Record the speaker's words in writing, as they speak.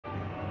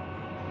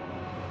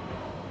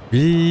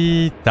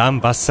Witam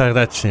was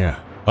serdecznie.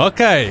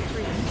 Okej.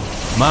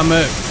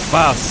 Mamy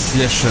was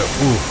jeszcze.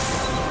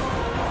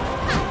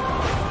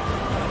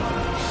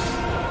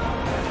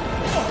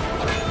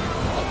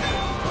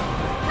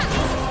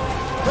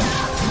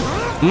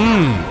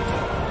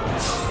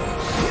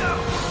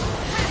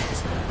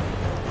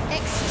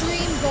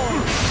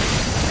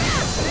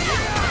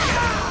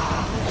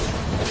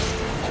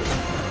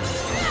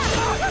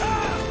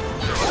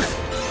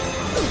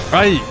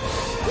 Aj!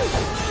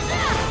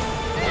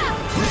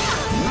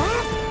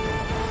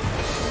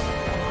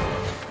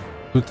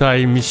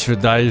 Tutaj mi się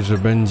wydaje, że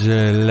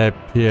będzie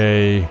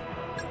lepiej...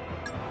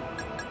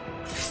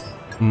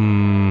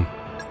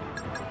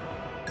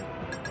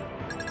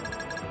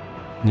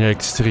 Nie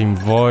Extreme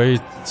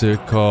Void,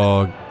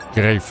 tylko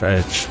Grave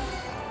Edge.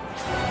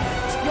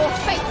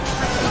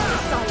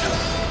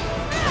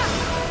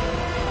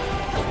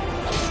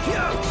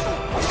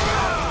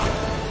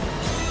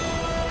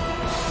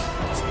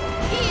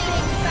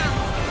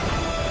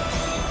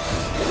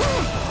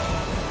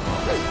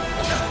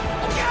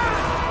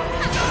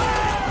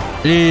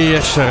 I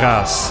jeszcze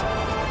raz.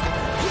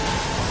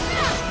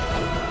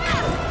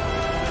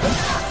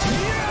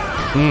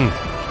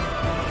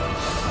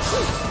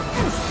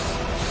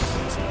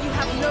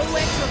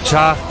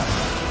 Cia.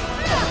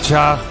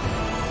 Cia.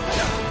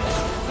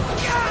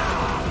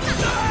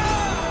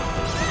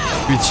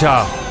 I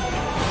cia.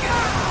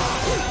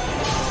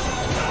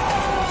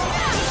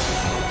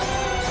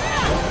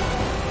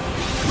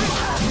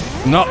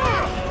 No.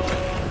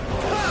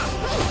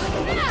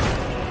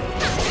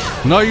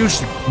 No już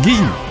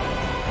gin.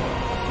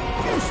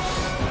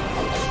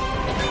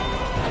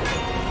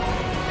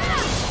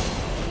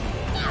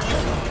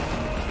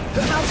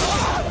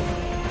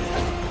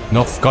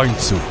 No w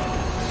końcu.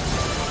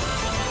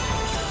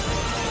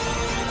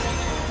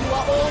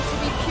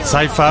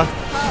 Cypher.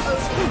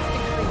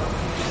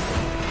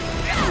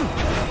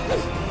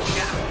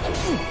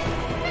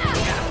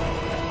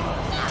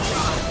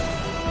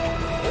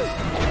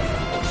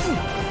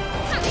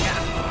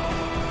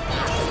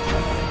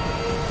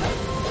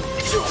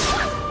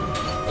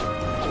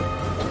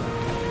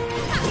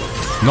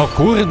 No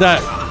kurde.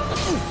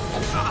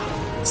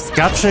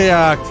 Skacze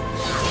jak...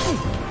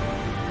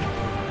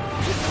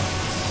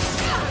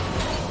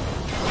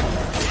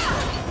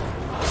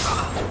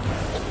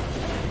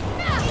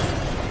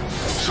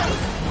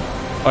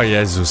 O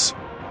Jezus.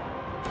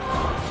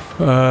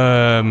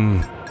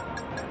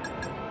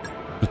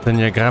 Tutaj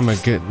nie gramy,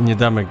 nie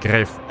damy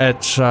Grave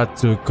Edge'a,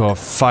 tylko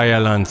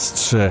Firelands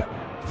 3.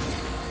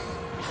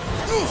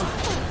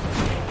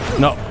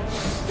 No.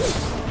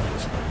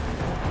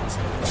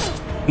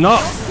 No.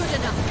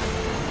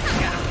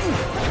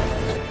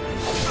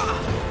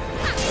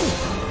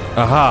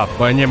 Aha,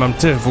 bo ja nie mam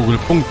tych w ogóle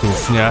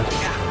punktów, nie?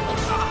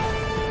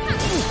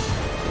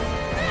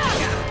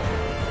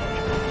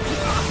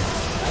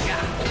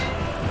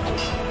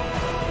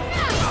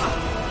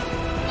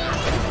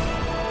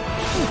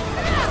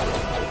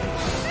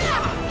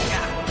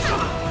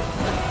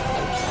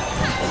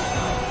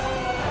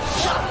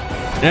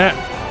 Nie!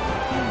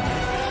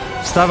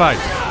 Wstawaj!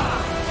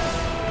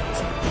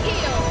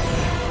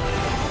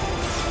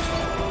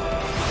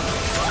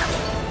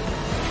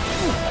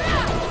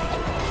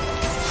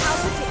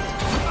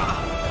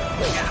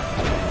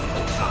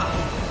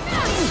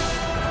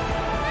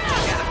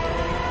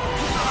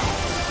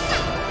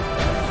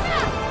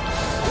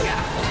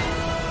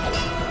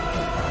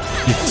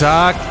 I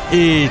tak,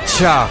 i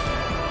ciach!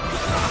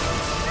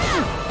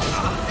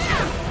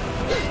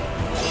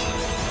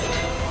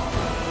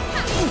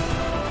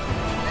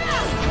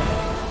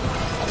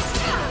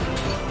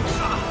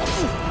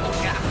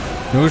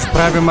 No już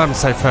prawie mam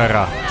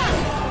Cyphera.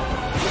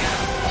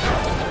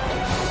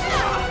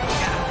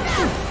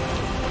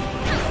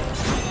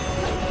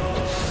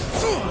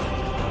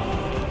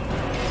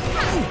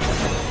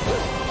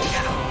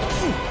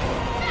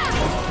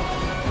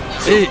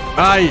 I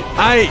aj,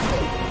 aj!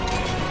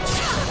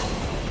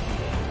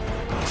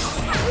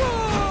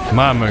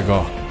 Mamy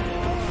go.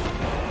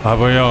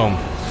 Albo ją.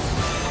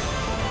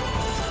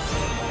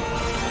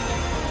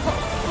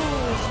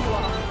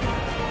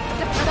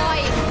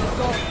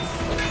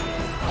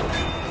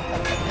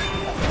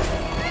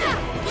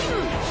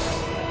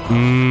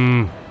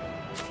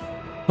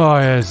 O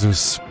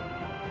Jezus.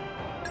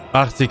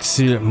 Arctic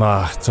Seal.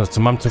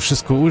 Co, mam to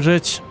wszystko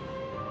użyć?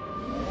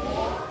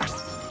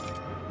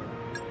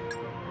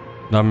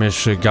 Damy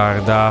jeszcze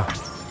garda.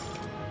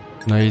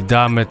 No i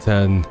damy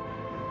ten...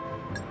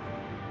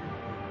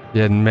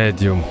 jeden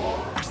medium.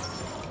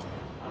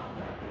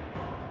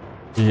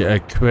 I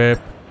equip.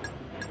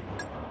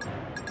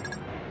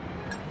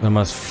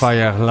 Zamiast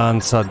Fire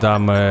Lance'a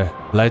damy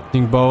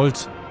Lightning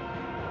Bolt.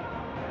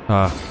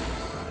 A.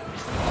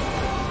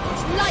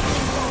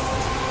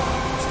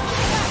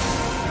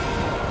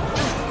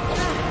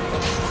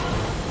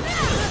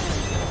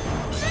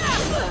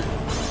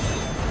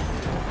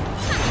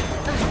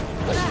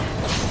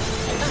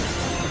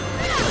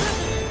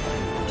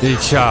 I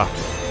cia.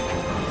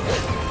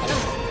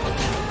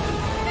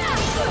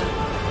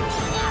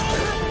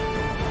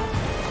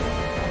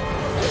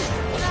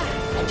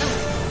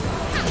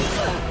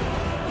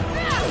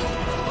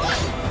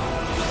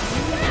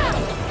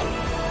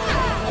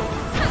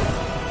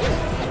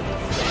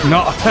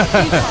 No!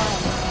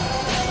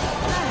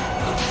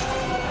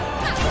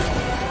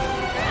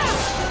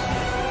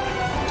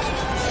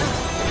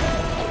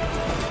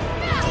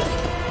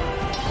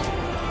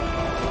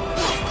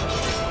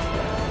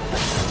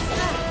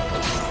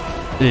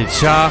 I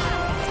ciach,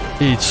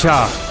 i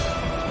ciach.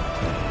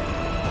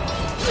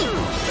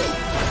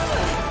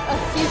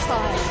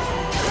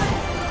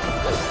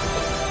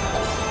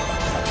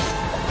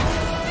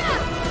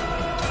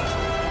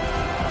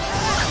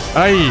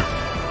 Aj!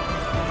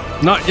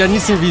 No, ja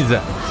nic nie widzę.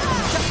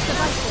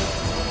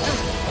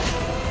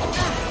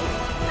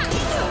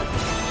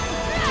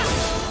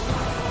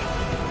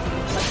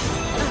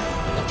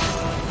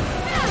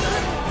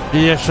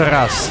 I jeszcze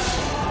raz.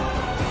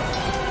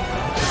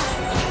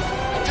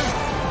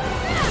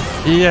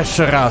 I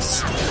jeszcze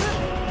raz.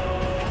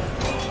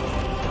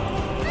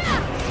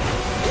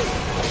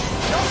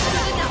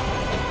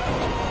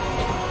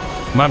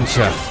 Mam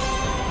cię.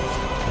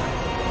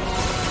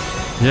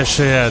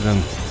 Jeszcze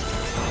jeden.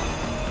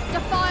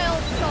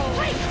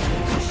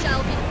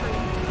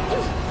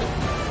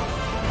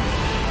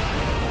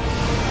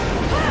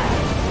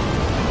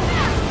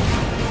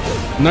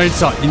 No i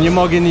co? I nie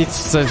mogę nic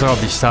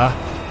zrobić, tak?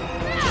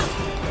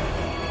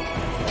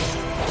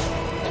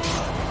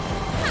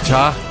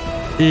 Cia.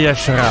 I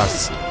jeszcze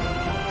raz.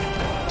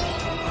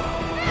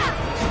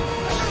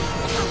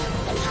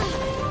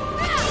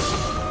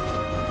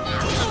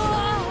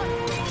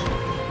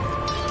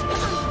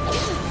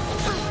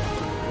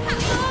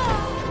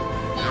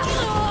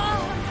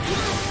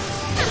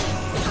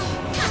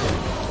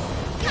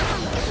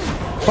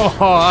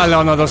 Ho, ale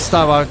ona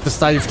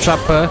dostaje w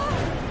czapę.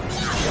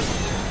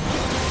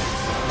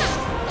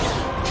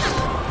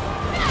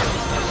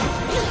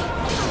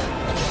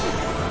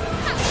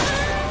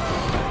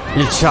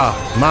 I cia,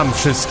 mam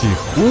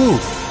wszystkich.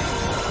 Uff.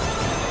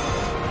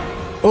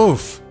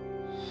 Uff.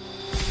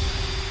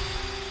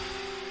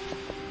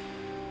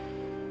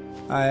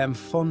 I am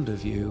fond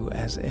of you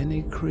as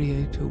any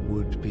creator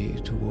would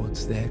be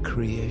towards their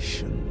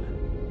creation.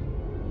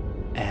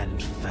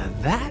 And for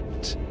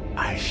that,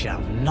 I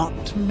shall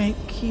not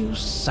make you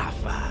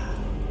suffer.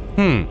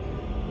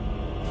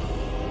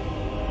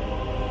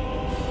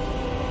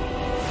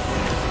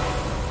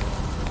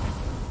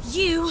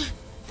 You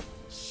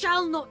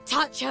shall not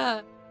touch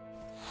her.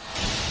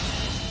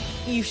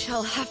 You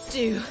shall have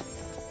to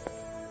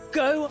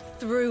go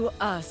through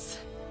us.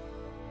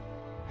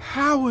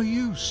 How are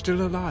you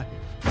still alive?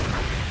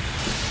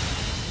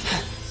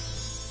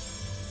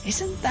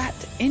 Isn't that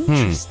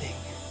interesting?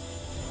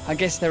 I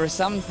guess there are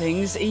some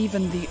things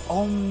even the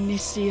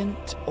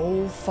omniscient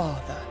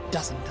All-Father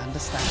doesn't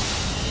understand.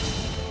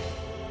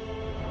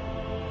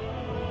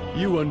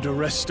 You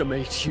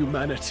underestimate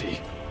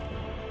humanity.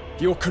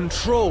 Your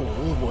control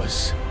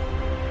was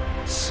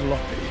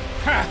sloppy.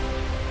 Ha!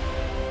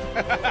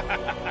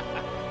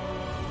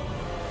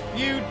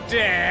 You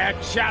dare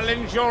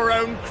challenge your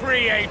own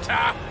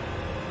creator?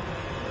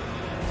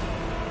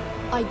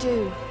 I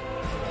do.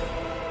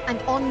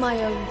 And on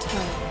my own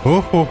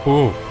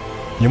terms.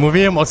 Nie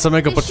mówiłem od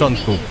samego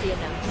początku.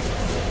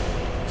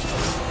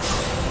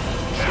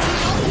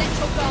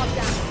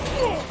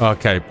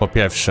 Okej, po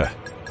pierwsze,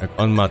 jak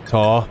on ma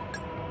to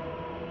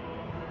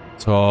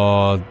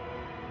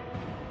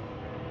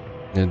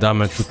nie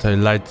damy tutaj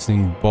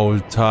lightning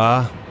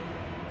bolta,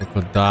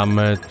 tylko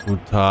damy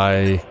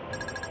tutaj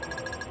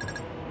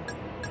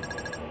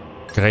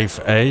Grave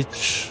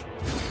Age,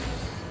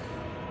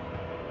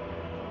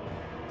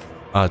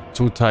 a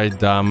tutaj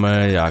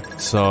damy jak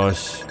coś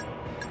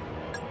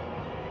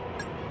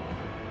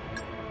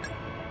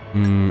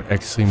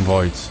Extreme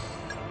Void.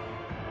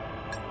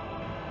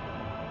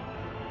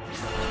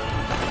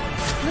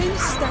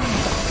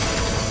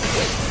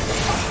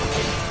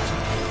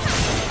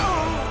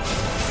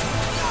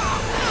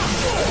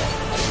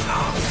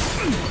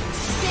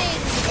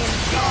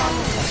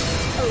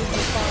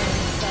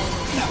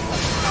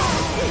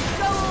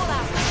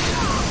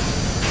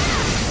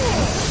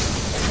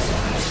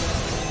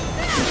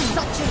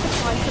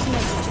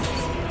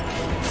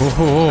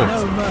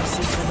 No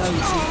mercy for those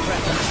who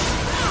threaten.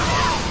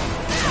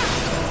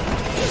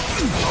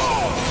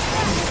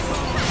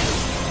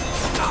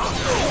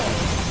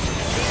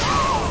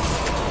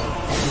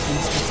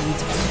 Everything's fitting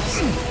into place.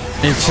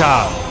 Icia!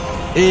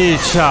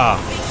 Icia!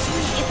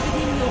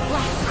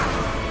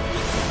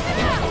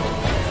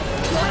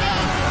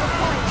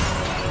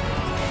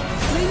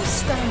 Please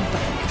stand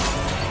back.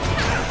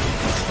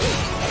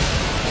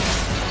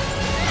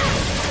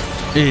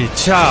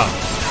 Icia!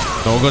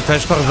 To go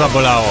też to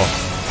zabolało.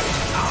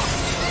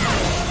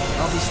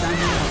 I'll be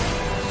standing up.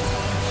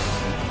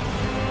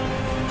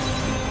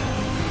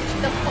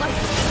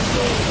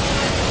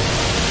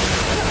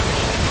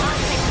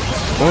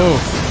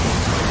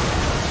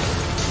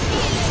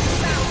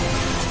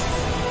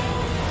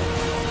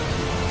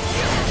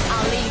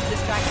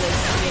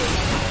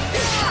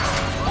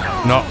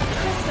 No.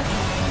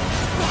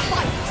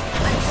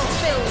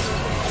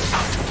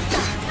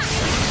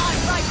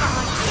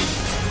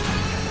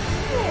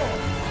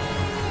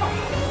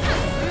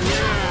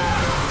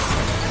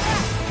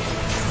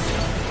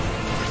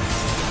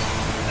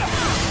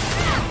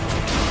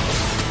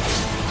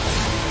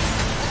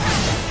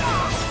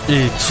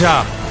 I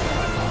cia!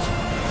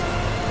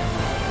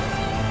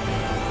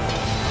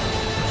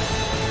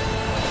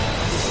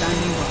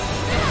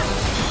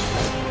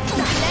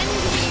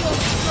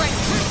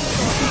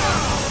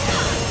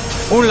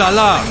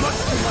 Ulala!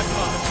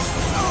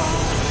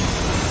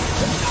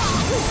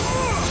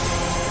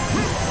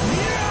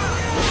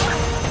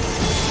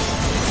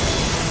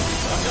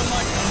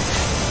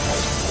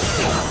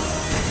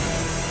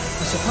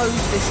 I suppose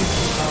this is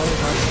the power of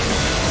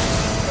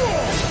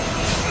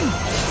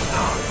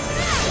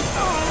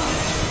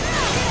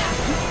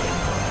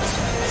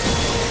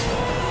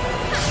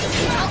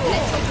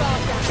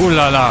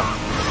Ulala!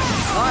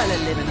 I'll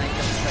eliminate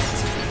the threat.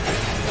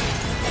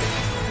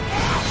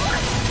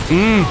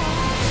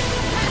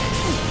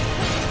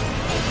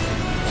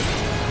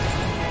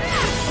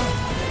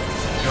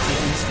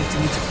 Everything's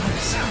fitting into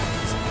place.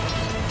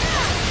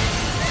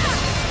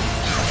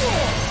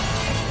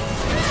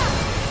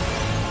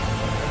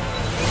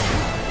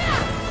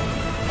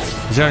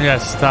 Gdzie on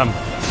jest? Tam.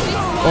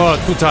 O,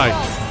 tutaj. I'll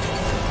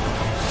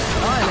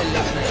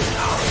eliminate.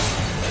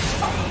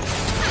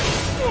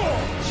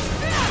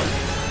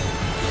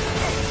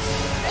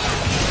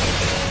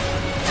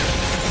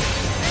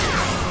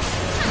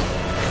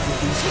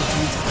 Everything's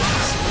fitting into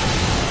place.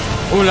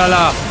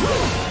 Ulala!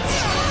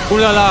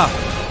 Ulala!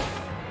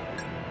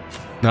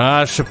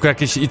 No, szybko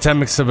jakieś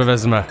itemy sobie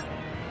wezmę.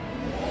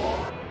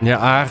 Nie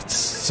art,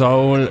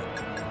 soul,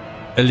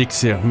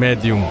 eliksir,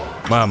 medium.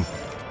 Mam.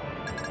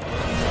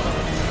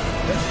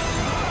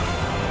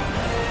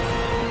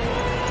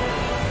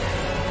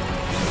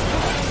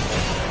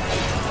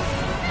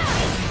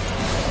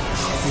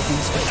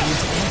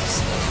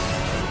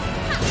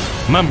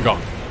 Mam go!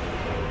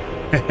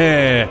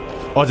 Hehe,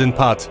 Odin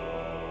padł.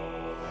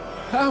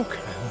 How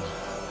can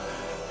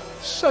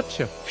such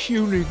a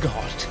puny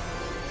god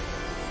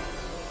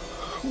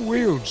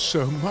wield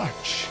so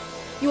much?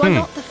 You are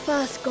not the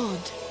first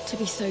god to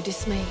be so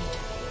dismayed.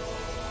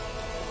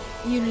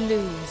 You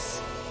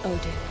lose,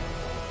 Odin.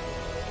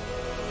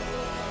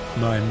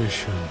 My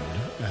mission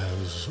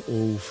as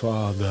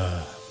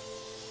All-Father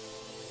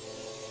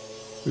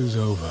is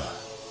over.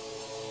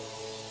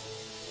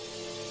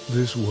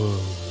 This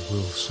world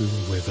will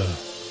soon wither,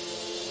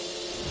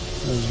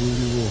 as will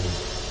you all.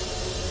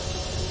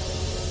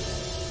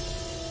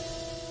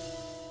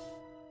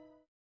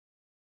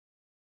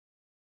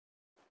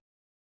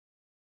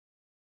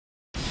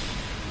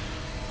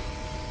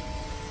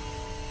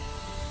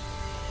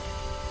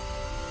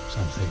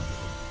 Something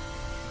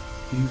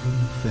even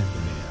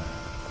Fenrir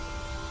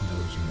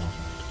knows not.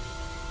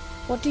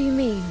 What do you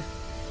mean?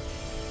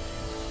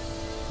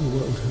 The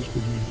world has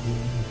been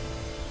renewed.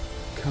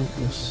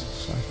 Countless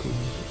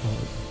cycles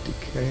of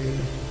decay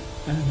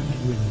and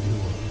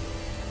renewal.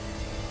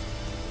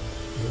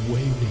 The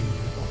waning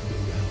of the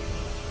realm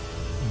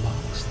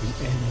marks the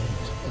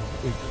end of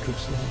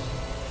Yggdrasil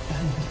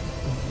and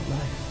of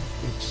life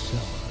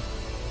itself.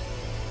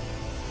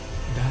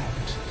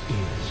 That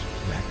is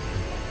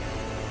Ragnarok.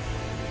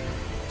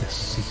 The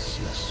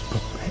ceaseless,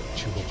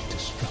 perpetual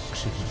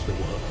destruction of the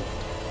world.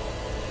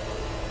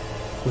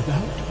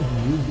 Without a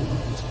new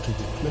world to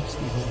replace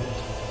the old,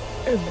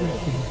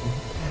 everything will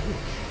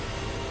perish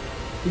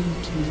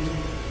into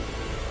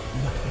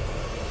nothing.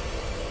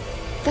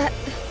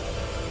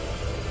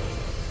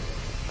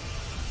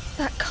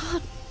 That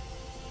can't...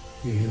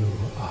 You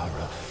are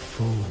a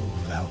fool,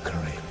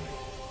 Valkyrie.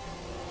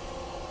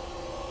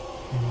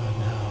 You are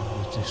now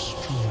the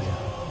destroyer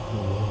of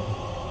the world.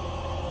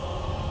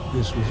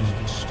 This was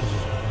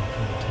installed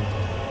until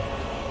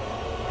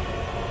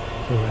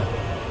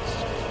forever.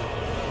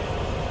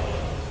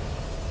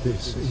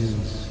 This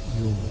is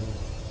your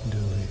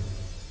doing.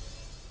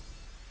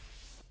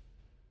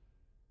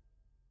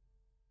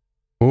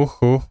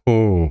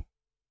 Ho.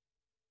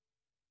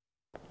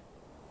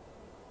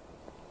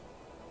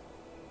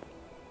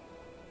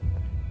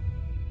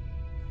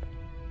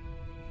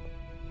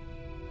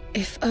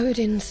 If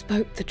Odin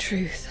spoke the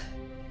truth,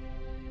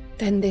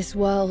 then this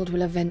world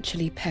will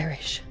eventually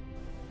perish.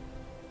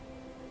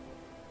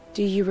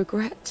 Do you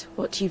regret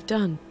what you've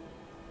done?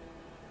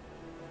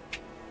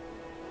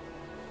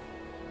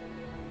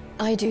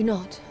 I do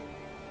not.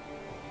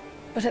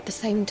 But at the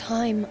same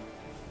time,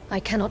 I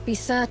cannot be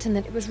certain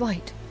that it was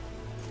right.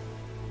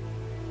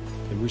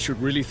 Then we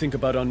should really think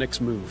about our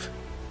next move.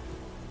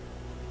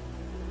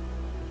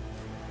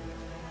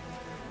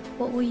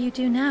 What will you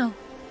do now?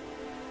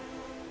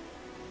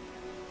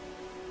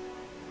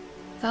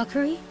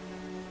 Valkyrie?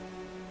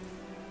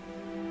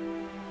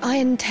 I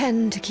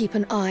intend to keep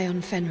an eye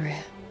on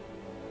Fenrir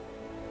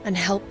and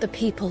help the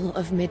people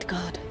of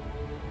Midgard.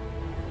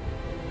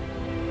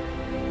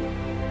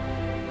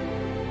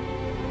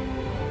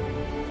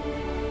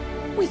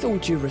 With all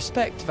due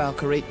respect,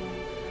 Valkyrie,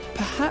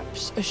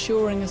 perhaps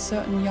assuring a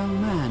certain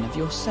young man of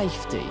your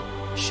safety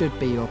should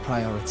be your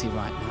priority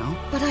right now.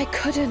 But I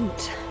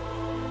couldn't.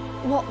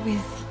 What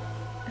with...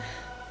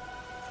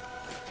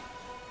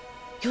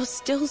 You're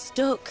still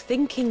stuck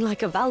thinking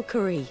like a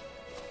Valkyrie.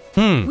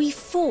 We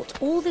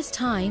fought all this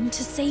time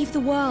to save the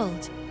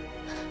world.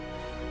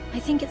 I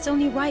think it's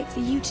only right for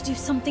you to do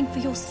something for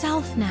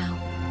yourself now.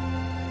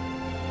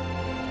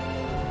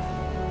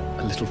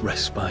 A little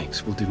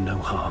respite will do no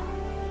harm.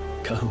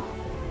 Go.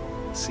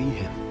 See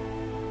him.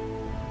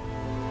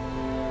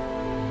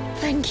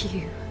 Thank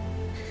you.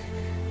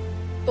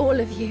 All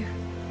of you.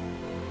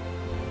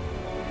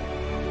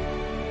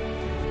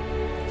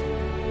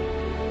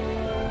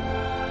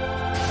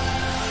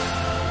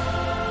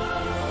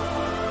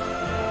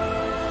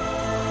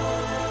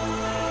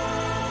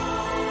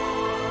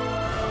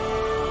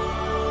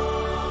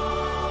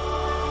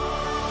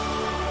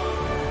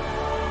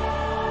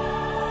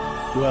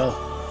 Well,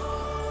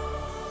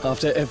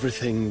 after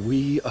everything,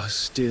 we are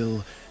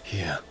still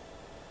here.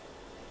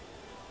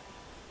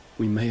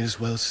 We may as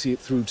well see it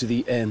through to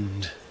the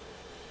end,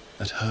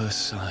 at her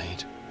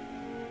side.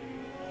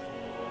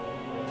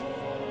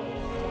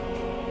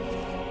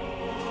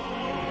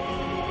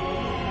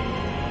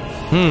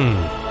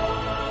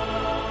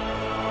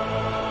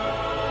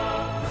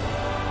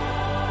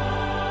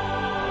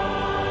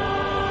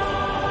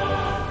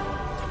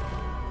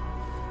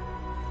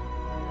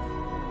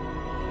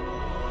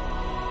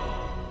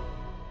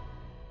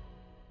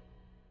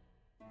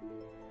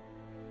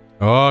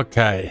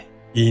 Okej.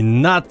 I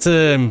na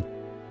tym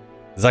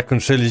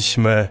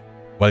zakończyliśmy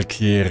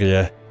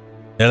Valkyrie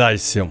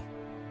Elysium.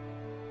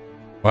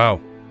 Wow.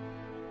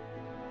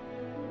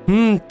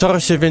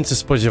 Trochę się więcej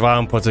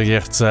spodziewałem po tej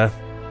gierce.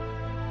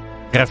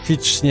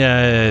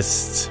 Graficznie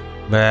jest...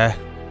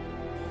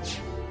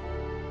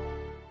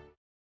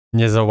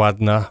 nie za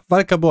ładna.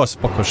 Walka była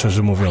spoko,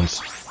 szczerze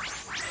mówiąc.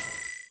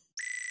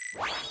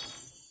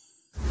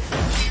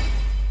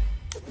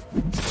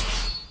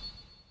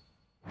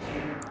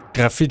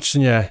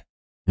 Graficznie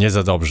nie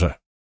za dobrze.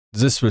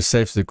 This will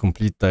save the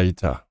complete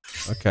data.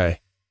 Okej.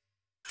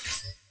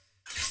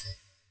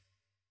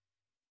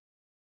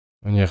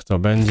 No niech to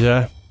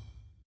będzie.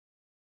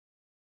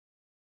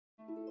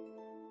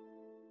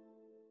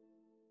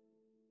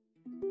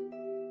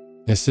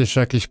 Jest jeszcze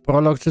jakiś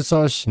prolog czy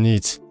coś?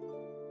 Nic.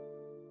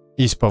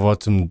 I z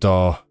powrotem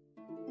do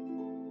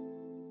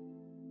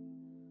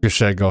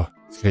pierwszego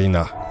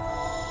screena.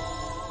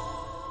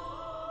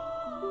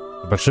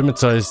 Zobaczymy,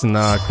 co jest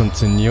na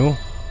continue.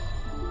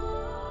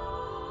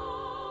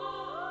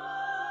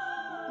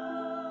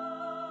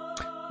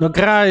 No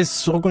gra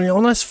jest ogólnie,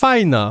 ona jest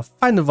fajna.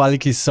 Fajne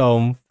walki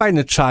są,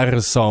 fajne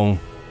czary są.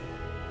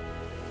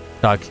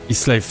 Tak, i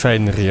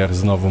Einherjar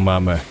znowu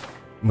mamy.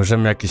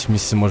 Możemy jakieś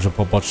misje może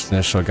poboczne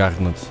jeszcze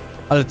ogarnąć.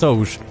 Ale to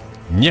już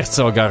nie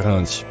chcę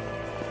ogarnąć.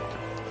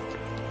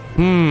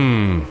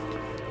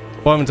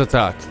 Powiem to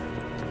tak.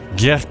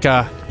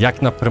 Gierka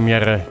jak na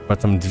premierę chyba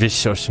tam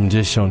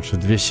 280 czy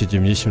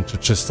 290 czy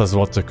 300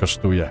 zł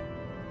kosztuje.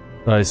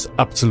 To jest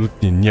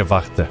absolutnie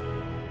niewarte.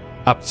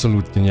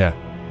 Absolutnie nie.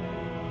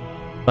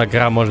 Ta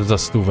gra może za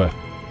 100.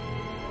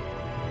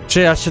 Czy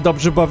ja się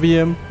dobrze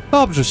bawiłem?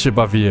 Dobrze się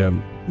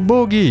bawiłem.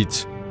 Było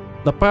git.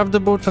 Naprawdę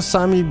było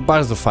czasami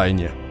bardzo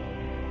fajnie.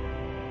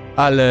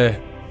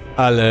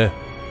 Ale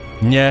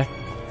nie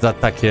za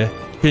takie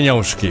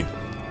pieniążki.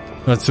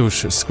 No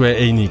cóż, Square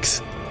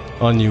Enix.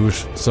 Oni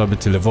już sobie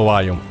tyle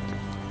wołają.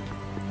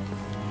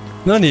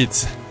 No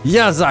nic.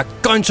 Ja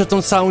zakończę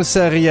tą całą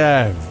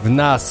serię w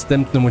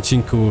następnym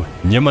odcinku.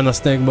 Nie ma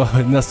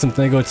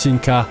następnego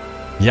odcinka.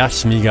 Ja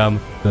śmigam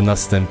do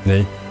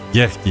następnej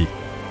gierki.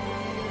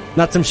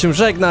 Na tym się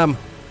żegnam.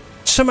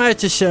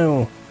 Trzymajcie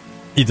się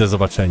i do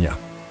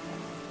zobaczenia.